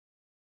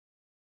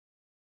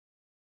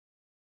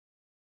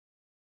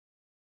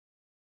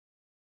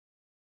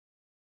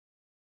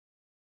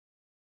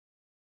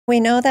We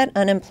know that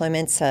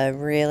unemployment's a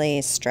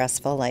really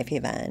stressful life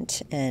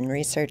event, and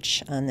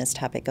research on this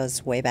topic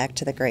goes way back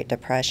to the Great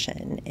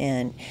Depression.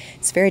 And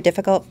it's very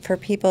difficult for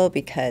people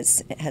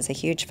because it has a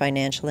huge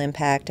financial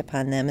impact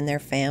upon them and their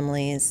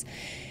families.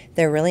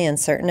 They're really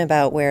uncertain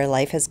about where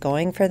life is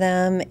going for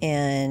them,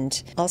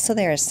 and also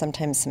there is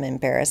sometimes some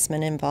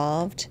embarrassment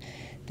involved.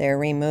 They're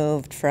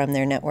removed from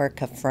their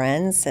network of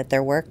friends at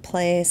their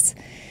workplace.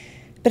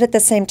 But at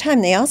the same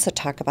time, they also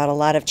talk about a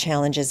lot of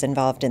challenges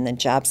involved in the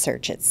job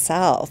search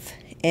itself.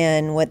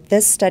 And what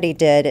this study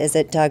did is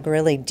it dug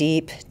really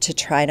deep to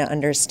try to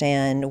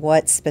understand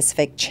what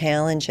specific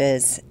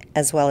challenges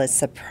as well as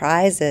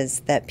surprises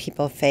that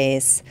people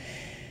face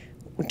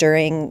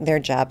during their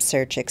job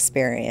search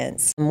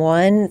experience.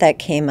 One that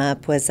came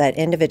up was that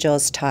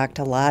individuals talked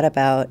a lot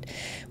about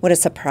what a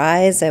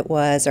surprise it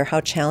was or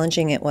how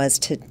challenging it was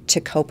to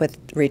cope with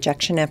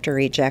rejection after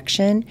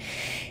rejection.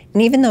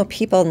 And even though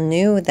people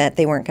knew that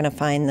they weren't going to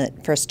find the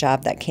first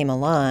job that came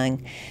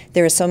along,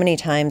 there were so many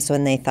times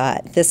when they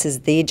thought, this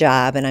is the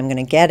job and I'm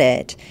going to get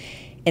it.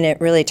 And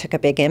it really took a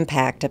big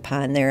impact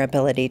upon their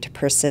ability to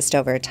persist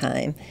over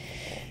time.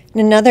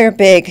 And another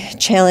big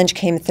challenge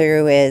came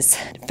through is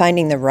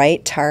finding the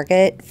right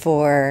target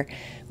for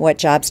what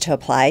jobs to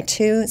apply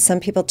to. Some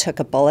people took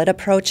a bullet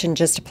approach and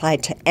just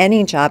applied to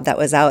any job that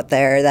was out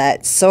there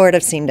that sort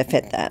of seemed to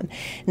fit them.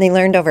 And they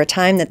learned over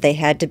time that they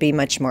had to be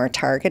much more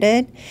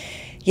targeted.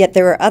 Yet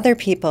there were other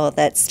people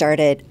that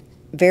started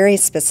very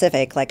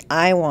specific, like,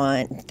 I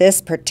want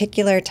this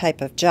particular type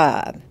of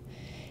job.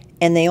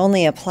 And they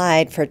only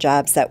applied for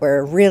jobs that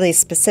were really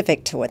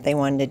specific to what they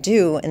wanted to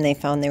do, and they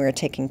found they were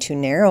taking too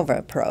narrow of an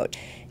approach.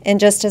 And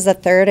just as a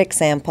third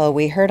example,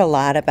 we heard a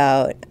lot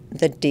about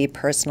the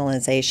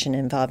depersonalization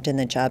involved in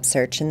the job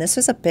search, and this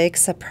was a big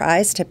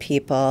surprise to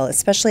people,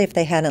 especially if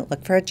they hadn't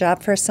looked for a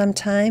job for some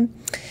time.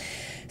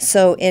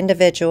 So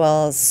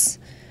individuals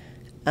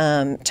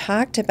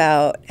talked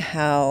about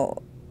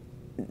how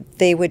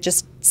they would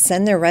just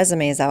send their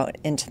resumes out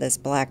into this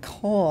black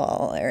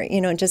hole or,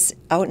 just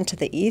out into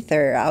the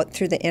ether, out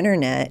through the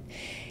internet.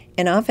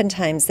 And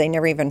oftentimes they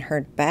never even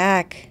heard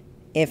back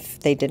if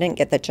they didn't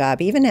get the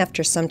job, even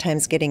after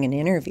sometimes getting an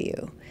interview.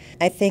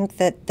 I think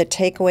that the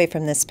takeaway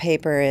from this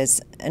paper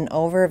is an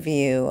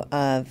overview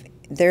of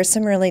there's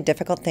some really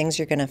difficult things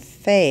you're going to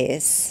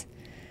face,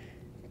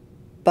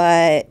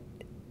 but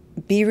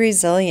be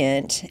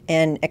resilient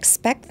and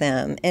expect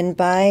them. And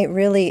by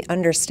really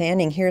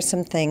understanding, here's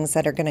some things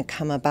that are going to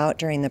come about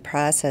during the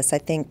process, I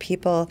think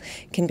people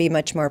can be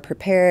much more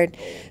prepared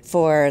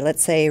for,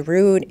 let's say,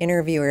 rude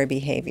interviewer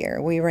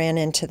behavior. We ran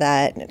into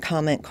that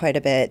comment quite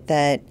a bit,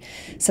 that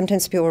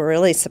sometimes people were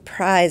really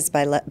surprised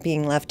by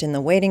being left in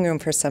the waiting room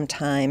for some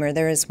time. Or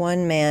there was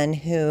one man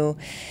who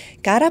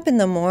got up in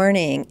the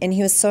morning and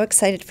he was so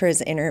excited for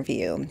his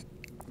interview.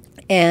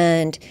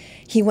 And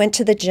he went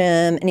to the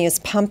gym and he was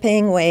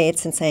pumping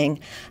weights and saying,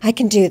 I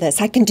can do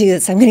this, I'm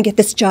going to get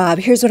this job,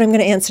 here's what I'm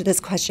going to answer this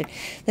question.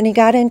 Then he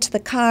got into the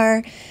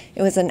car.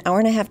 It was an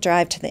hour-and-a-half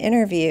drive to the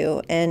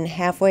interview, and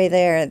halfway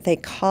there they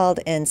called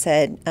and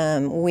said,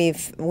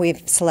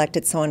 we've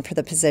selected someone for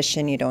the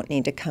position, you don't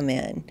need to come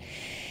in.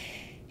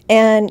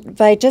 And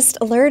by just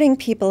alerting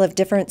people of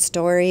different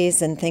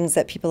stories and things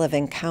that people have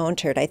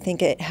encountered, I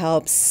think it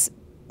helps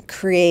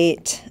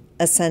create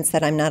a sense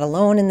that I'm not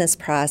alone in this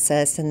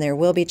process and there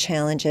will be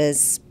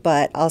challenges,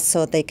 but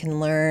also they can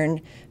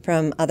learn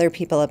from other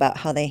people about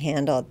how they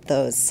handled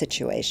those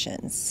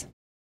situations.